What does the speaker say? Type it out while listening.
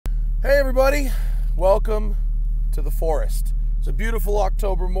Hey everybody, welcome to the forest. It's a beautiful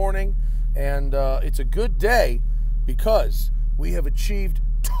October morning and it's a good day because we have achieved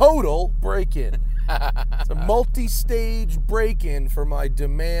total break-in. It's a multi-stage break-in for my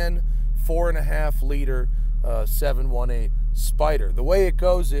Deman 4.5 liter 718 Spyder. The way it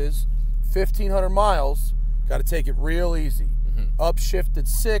goes is 1,500 miles, got to take it real easy. Upshifted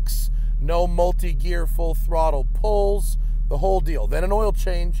 6, no multi-gear full throttle pulls, the whole deal. Then an oil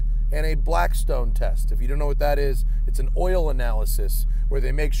change and a Blackstone test. If you don't know what that is, it's an oil analysis where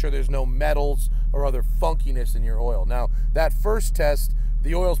they make sure there's no metals or other funkiness in your oil. Now, that first test,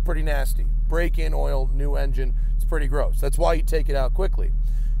 the oil's pretty nasty. Break-in oil, new engine, it's pretty gross. That's why you take it out quickly.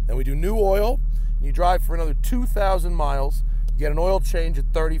 Then we do new oil, and you drive for another 2,000 miles, you get an oil change at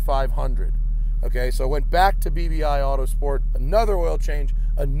 3,500. Okay, so I went back to BBI Autosport, another oil change,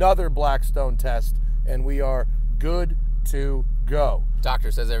 another Blackstone test, and we are good to go.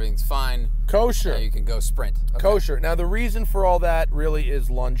 Doctor says everything's fine. Kosher. Now you can go sprint. Okay. Kosher. Now the reason for all that really is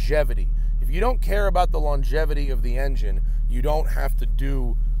longevity. If you don't care about the longevity of the engine, you don't have to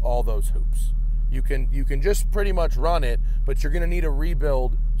do all those hoops. You can just pretty much run it, but you're going to need a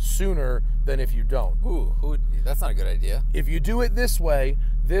rebuild sooner than if you don't. Ooh, that's not a good idea. If you do it this way,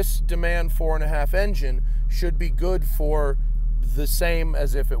 this Deman 4.5 engine should be good for the same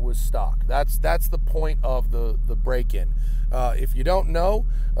as if it was stock. That's the point of the break-in. If you don't know,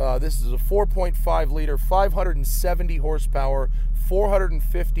 this is a 4.5 liter, 570 horsepower,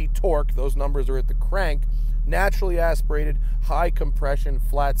 450 torque. Those numbers are at the crank. Naturally aspirated, high compression,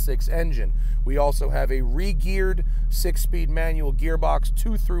 flat 6 engine. We also have a re-geared 6-speed manual gearbox.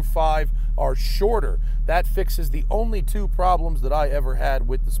 2 through 5 are shorter. That fixes the only 2 problems that I ever had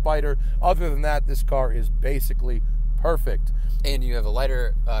with the Spyder. Other than that, this car is basically perfect. And you have a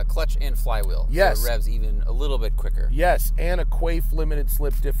lighter clutch and flywheel. Yes. So it revs even a little bit quicker. Yes, and a Quaife limited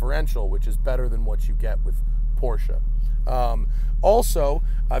slip differential, which is better than what you get with Porsche. Also,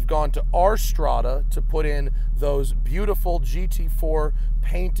 I've gone to R Strada to put in those beautiful GT4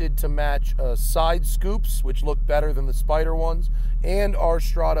 painted to match side scoops, which look better than the Spyder ones. And R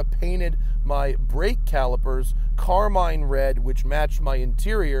Strada painted my brake calipers carmine red, which matched my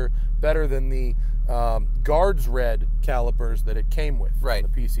interior better than the guards red calipers that it came with, right,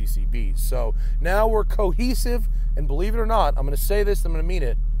 on the PCCBs. So now we're cohesive, and believe it or not, I'm going to say this, I'm going to mean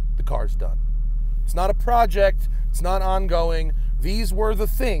it, the car's done. It's not a project, it's not ongoing. These were the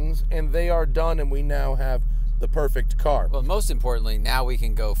things, and they are done, and we now have the perfect car. Well, most importantly, now we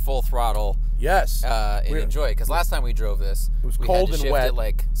can go full throttle. Yes. And enjoy it. Because last time we drove this, it was cold and wet. We had to shift at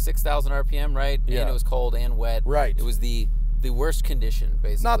like 6,000 RPM, right? Yeah. And it was cold and wet. Right. It was the worst condition,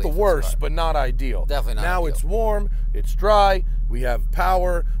 basically. Not the worst, but not ideal. Definitely not Now ideal. it's warm, it's dry, we have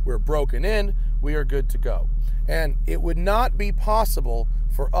power, we're broken in, we are good to go. And it would not be possible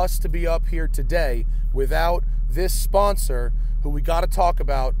for us to be up here today without this sponsor, who we got to talk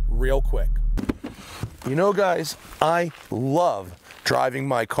about real quick. You know, guys, I love driving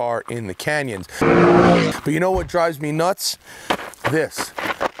my car in the canyons. But you know what drives me nuts? This.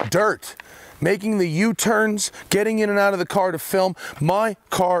 Dirt. Making the U-turns, getting in and out of the car to film, my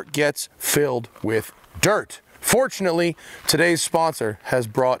car gets filled with dirt. Fortunately, today's sponsor has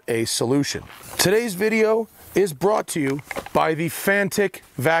brought a solution. Today's video is brought to you by the Fantic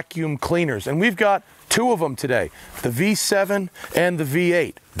vacuum cleaners, and we've got 2 of them today, the V7 and the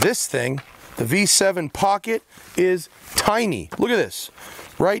V8. This thing, the V7 Pocket, is tiny. Look at this,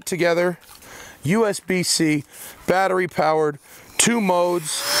 right together, USB-C, battery powered, 2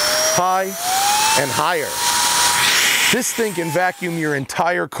 modes, high and higher. This thing can vacuum your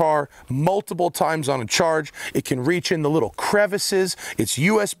entire car multiple times on a charge. It can reach in the little crevices. It's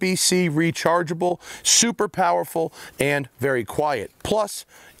USB-C rechargeable, super powerful, and very quiet. Plus,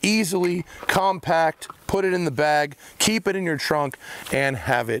 easily compact, put it in the bag, keep it in your trunk, and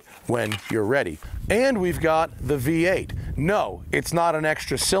have it when you're ready. And we've got the V8. No, it's not an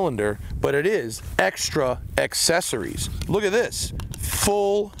extra cylinder, but it is extra accessories. Look at this,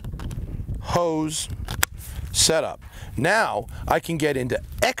 full hose setup. Now I can get into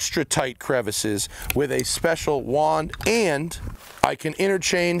extra tight crevices with a special wand, and I can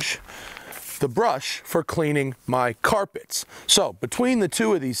interchange the brush for cleaning my carpets. So between the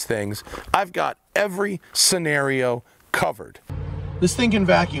 2 of these things, I've got every scenario covered. This thing can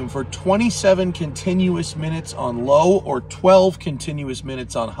vacuum for 27 continuous minutes on low or 12 continuous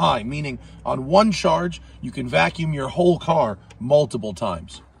minutes on high, meaning on one charge, you can vacuum your whole car multiple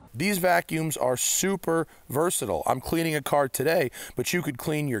times. These vacuums are super versatile. I'm cleaning a car today, but you could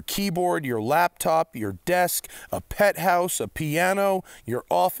clean your keyboard, your laptop, your desk, a pet house, a piano, your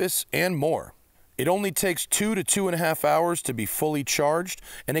office, and more. It only takes 2 to 2.5 hours to be fully charged,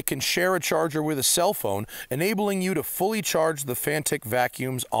 and it can share a charger with a cell phone, enabling you to fully charge the Fantic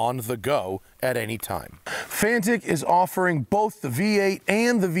vacuums on the go at any time. Fantic is offering both the V8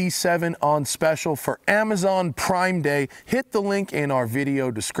 and the V7 on special for Amazon Prime Day. Hit the link in our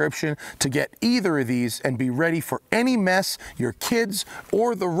video description to get either of these and be ready for any mess your kids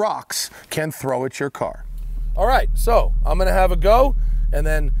or the rocks can throw at your car. All right, so I'm gonna have a go, and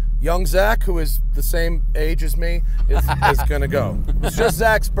then young Zach, who is the same age as me, is gonna go. It's just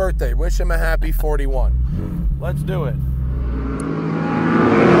Zach's birthday. Wish him a happy 41. Let's do it.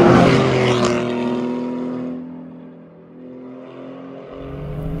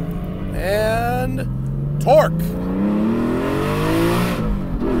 And torque.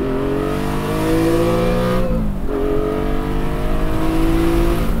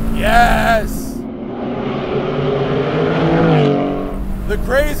 Yes! The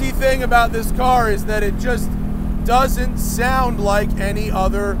crazy thing about this car is that it just doesn't sound like any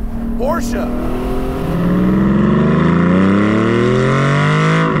other Porsche.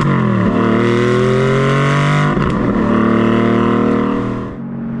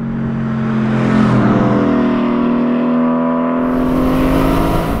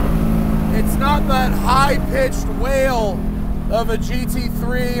 It's not that high-pitched wail of a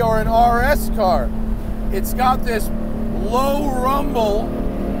GT3 or an RS car. It's got this low rumble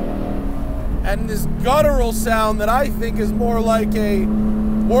and this guttural sound that I think is more like a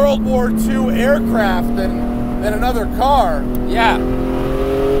World War II aircraft than another car. Yeah.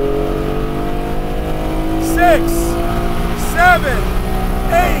 6, 7,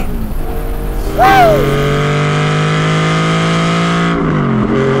 8. Woo!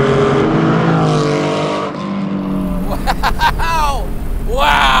 Wow!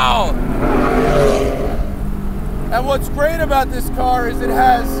 Wow! And what's great about this car is it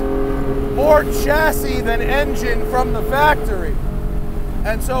has more chassis than engine from the factory.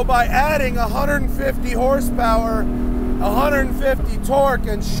 And so by adding 150 horsepower, 150 torque,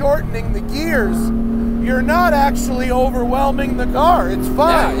 and shortening the gears, you're not actually overwhelming the car. It's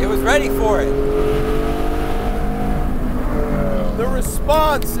fine. Yeah, it was ready for it. The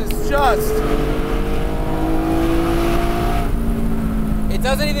response is just... It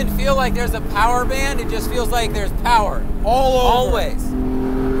doesn't even feel like there's a power band. It just feels like there's power. all over. Always.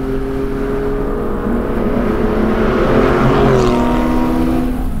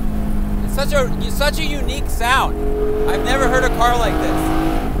 It's such a unique sound. I've never heard a car like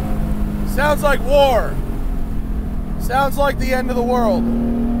this. Sounds like war. Sounds like the end of the world.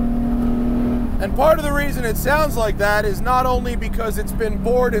 And part of the reason it sounds like that is not only because it's been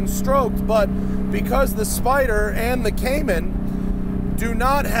bored and stroked, but because the Spyder and the Cayman do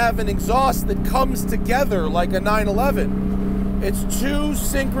not have an exhaust that comes together like a 911. It's two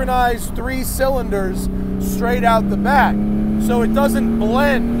synchronized 3 cylinders straight out the back, so it doesn't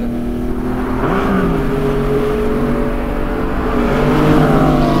blend.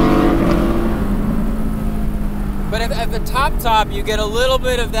 But at the top, you get a little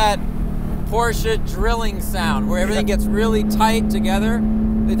bit of that Porsche drilling sound where everything gets really tight together. I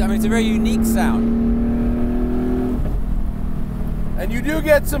mean, it's a very unique sound. And you do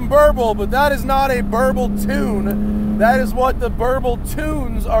get some burble, but that is not a burble tune. That is what the burble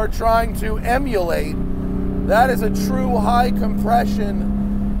tunes are trying to emulate. That is a true high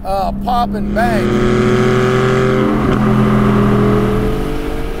compression pop and bang.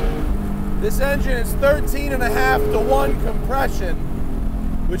 This engine is 13.5 to 1 compression,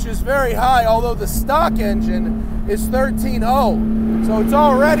 which is very high, although the stock engine is 13.0, so it's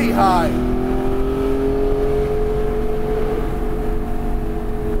already high.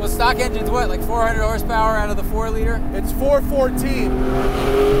 Well, stock engine's what, like 400 horsepower out of the 4-liter? It's 414.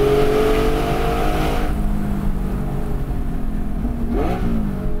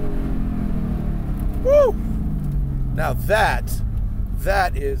 Woo! Now that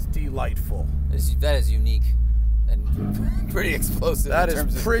is delightful. That is unique and pretty explosive. That in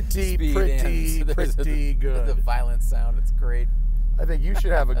terms is of pretty speed good. The violent sound, it's great. I think you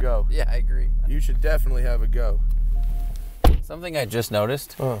should have a go. Yeah, I agree. You should definitely have a go. Something I just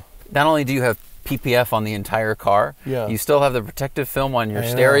noticed, not only do you have PPF on the entire car, you still have the protective film on your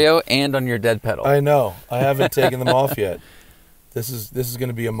stereo and on your dead pedal. I know. I haven't taken them off yet. This is going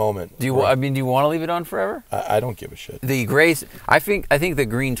to be a moment. Do you want to leave it on forever? I don't give a shit. The gray, I think the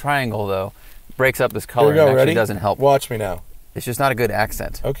green triangle though breaks up this color and actually doesn't help. Watch me now. It's just not a good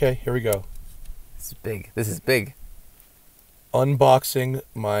accent. Okay, here we go. This is big. This is big. Unboxing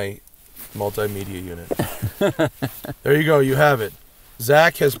my multimedia unit. There you go, you have it.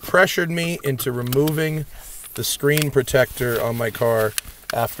 Zach has pressured me into removing the screen protector on my car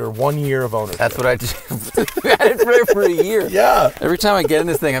after 1 year of ownership. That's what I did. I had it for a year. Yeah. Every time I get in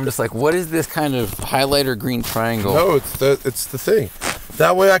this thing, I'm just like, what is this kind of highlighter green triangle? No, it's the thing.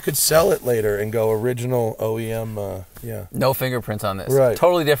 That way I could sell it later and go original OEM, yeah. No fingerprints on this. Right.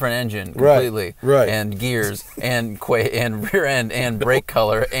 Totally different engine, completely. Right. And gears, and rear end, and brake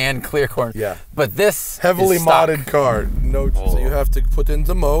color, and clear corner. Yeah. But this heavily is stock. modded car. No, so you have to put in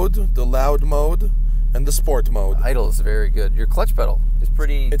the mode, the loud mode, and the sport mode. Idle is very good. Your clutch pedal is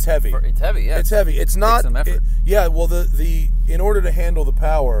pretty. It's heavy. It's heavy, yeah. It's heavy. It's not. Some effort. Yeah. Well, in order to handle the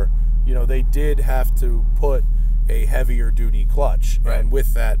power, you know, they did have to put a heavier duty clutch, right. And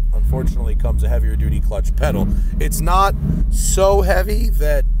with that, unfortunately, comes a heavier duty clutch pedal. It's not so heavy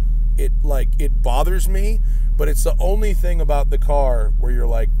that it bothers me, but it's the only thing about the car where you're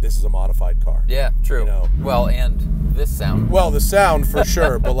like, this is a modified car. Yeah, true. You know? Well, and this sound. Well, the sound for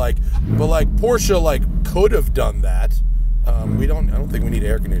sure, but Porsche could have done that. I don't think we need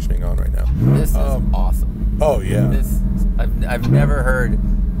air conditioning on right now. This is awesome. Oh yeah. I've never heard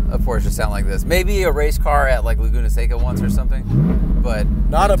a Porsche sound like this. Maybe a race car at like Laguna Seca once or something, but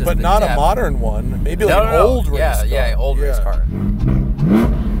not a modern one. Maybe like an old race car. Yeah, old race car.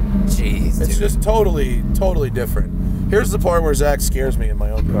 Jeez, it's just totally different. Here's the part where Zack scares me in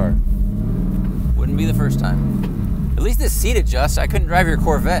my own car. Wouldn't be the first time. At least this seat adjusts. I couldn't drive your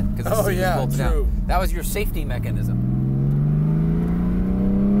Corvette because the seat bolts down. That was your safety mechanism.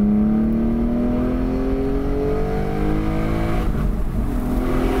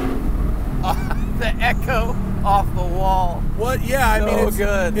 The echo off the wall. What? Yeah, I mean,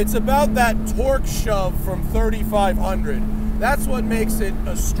 good. It's about that torque shove from 3,500. That's what makes it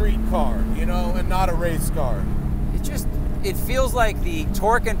a street car, you know, and not a race car. It feels like the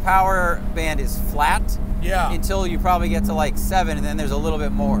torque and power band is flat. Yeah. Until you probably get to like 7, and then there's a little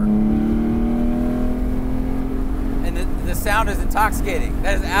bit more. And the sound is intoxicating.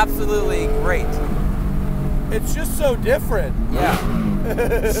 That is absolutely great. It's just so different. Yeah.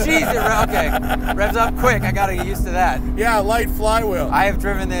 Jeez, okay. Revs up quick. I gotta get used to that. Yeah, light flywheel. I have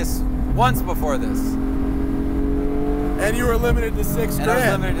driven this once before this. And you were limited to $6,000. And I was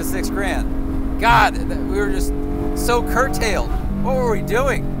limited to $6,000. God, we were just so curtailed. What were we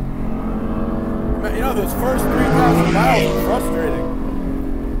doing? You know, those first 3,000 miles were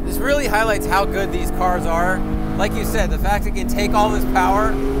frustrating. This really highlights how good these cars are. Like you said, the fact it can take all this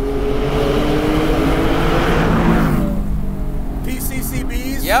power.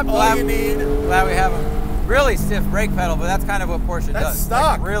 PCCBs, yep, all you need. Glad we have a really stiff brake pedal, but that's kind of what Porsche does. That's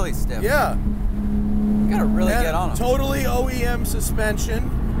stock. Like really stiff. Yeah. You gotta really get on them. Totally OEM suspension.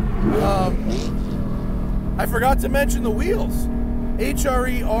 I forgot to mention the wheels.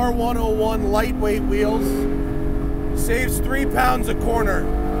 HRE R101 lightweight wheels. Saves 3 pounds a corner.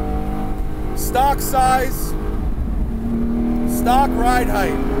 Stock size. Stock ride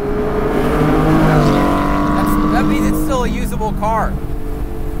height. That means it's still a usable car.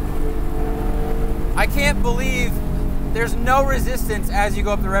 I can't believe there's no resistance as you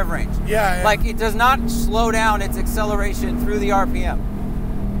go up the rev range. Yeah. Like, it does not slow down its acceleration through the RPM.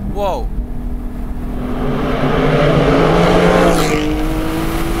 Whoa.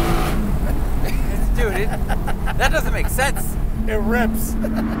 Dude, that doesn't make sense. It rips.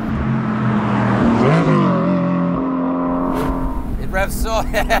 It revs so,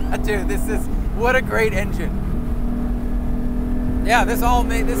 dude, what a great engine. Yeah, this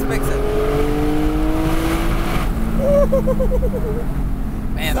makes it.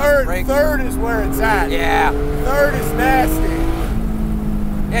 Man, third is where it's at. Yeah. Third is nasty.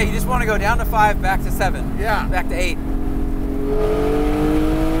 Yeah, you just want to go down to 5, back to 7. Yeah. Back to 8.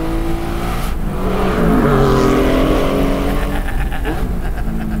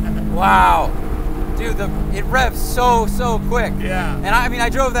 Wow. Dude, it revs so quick. Yeah. And I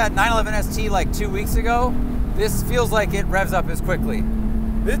drove that 911 ST like 2 weeks ago. This feels like it revs up as quickly.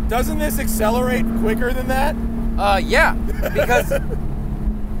 Doesn't this accelerate quicker than that? Yeah, because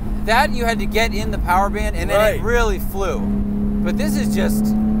that you had to get in the power band and then it really flew. But this is just,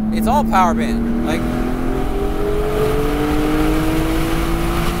 it's all power band. Like,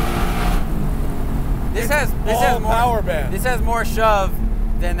 this has more power band. This has more shove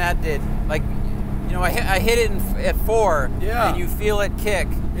than that did. Like, you know, I hit it at 4, and you feel it kick.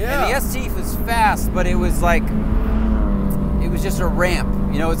 Yeah. And the ST was fast, but it was like, it was just a ramp.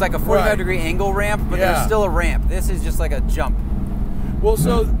 You know, it's like a 45-degree angle ramp, but there's still a ramp. This is just like a jump. Well,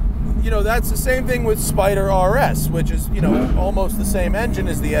 so, you know, that's the same thing with Spyder RS, which is, you know, almost the same engine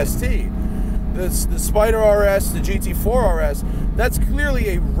as the ST. The Spyder RS, the GT4 RS, that's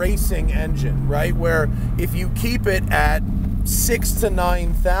clearly a racing engine, right? Where if you keep it at 6,000 to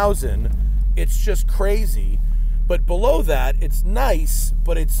 9,000, it's just crazy. But below that, it's nice,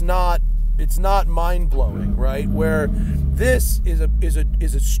 but it's not mind-blowing, right? Where this is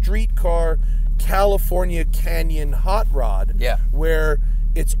a street car California Canyon hot rod, Yeah. where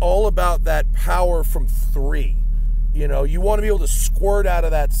it's all about that power from 3. You know, you want to be able to squirt out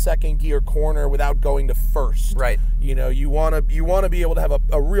of that second gear corner without going to first. Right. You know, you want to be able to have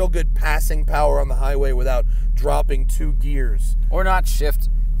a real good passing power on the highway without dropping 2 gears. Or not shift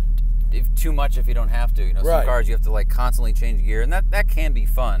too much if you don't have to. You know, some cars you have to like constantly change gear, and that can be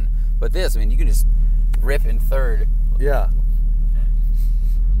fun. But this, I mean, you can just rip in third. Yeah.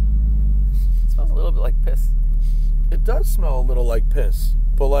 It smells a little bit like piss. It does smell a little like piss,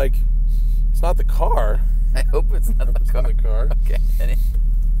 but like, it's not the car. I hope it's not the car. Not the car. Okay.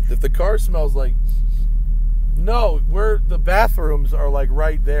 If the car smells like, no, the bathrooms are like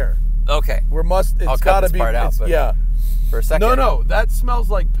right there. Okay. It's gotta be. Part out, yeah. For a second. No, that smells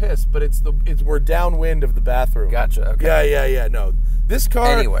like piss, but we're downwind of the bathroom. Gotcha. Okay. Yeah. No, this car.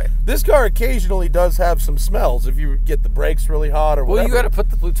 Anyway, this car occasionally does have some smells if you get the brakes really hot or whatever. Well, you got to put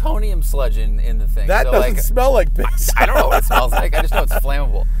the plutonium sludge in the thing. That doesn't smell like piss. I don't know what it smells like. I just know it's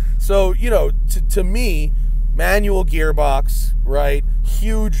flammable. So, you know, to me, manual gearbox, right?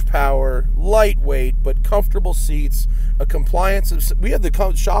 Huge power, lightweight, but comfortable seats, a compliance of, we have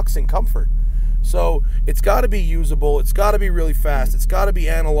the shocks in comfort. So it's got to be usable. It's got to be really fast. It's got to be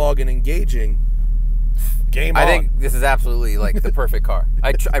analog and engaging. Game on. I think this is absolutely like the perfect car.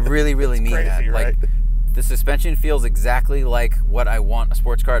 I really mean crazy, that. Right? Like, the suspension feels exactly like what I want a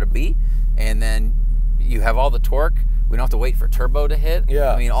sports car to be, and then you have all the torque. We don't have to wait for turbo to hit.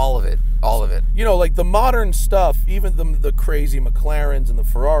 Yeah. I mean, all of it. You know, like the modern stuff, even the crazy McLarens and the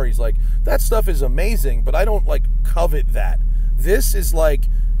Ferraris, like that stuff is amazing, but I don't like covet that. This is like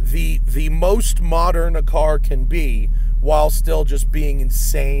the most modern a car can be while still just being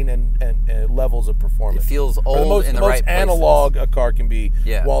insane and levels of performance. It feels old in the right places. The most analog a car can be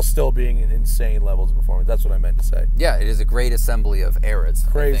while still being in insane levels of performance. That's what I meant to say. Yeah, it is a great assembly of eras.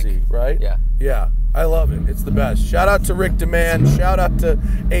 Crazy, right? Yeah. Yeah. I love it. It's the best. Shout out to Rick Deman. Shout out to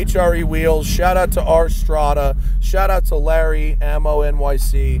HRE Wheels. Shout out to R Strada. Shout out to Larry Ammo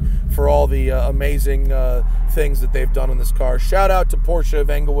NYC for all the amazing things that they've done on this car. Shout out to Porsche of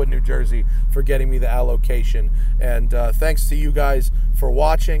Englewood, New Jersey for getting me the allocation. And thanks to you guys for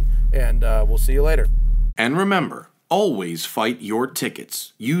watching, and we'll see you later. And remember, always fight your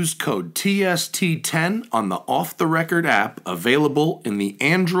tickets. Use code TST10 on the Off the Record app available in the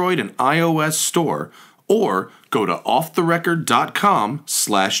Android and iOS store, or go to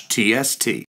offtherecord.com/TST.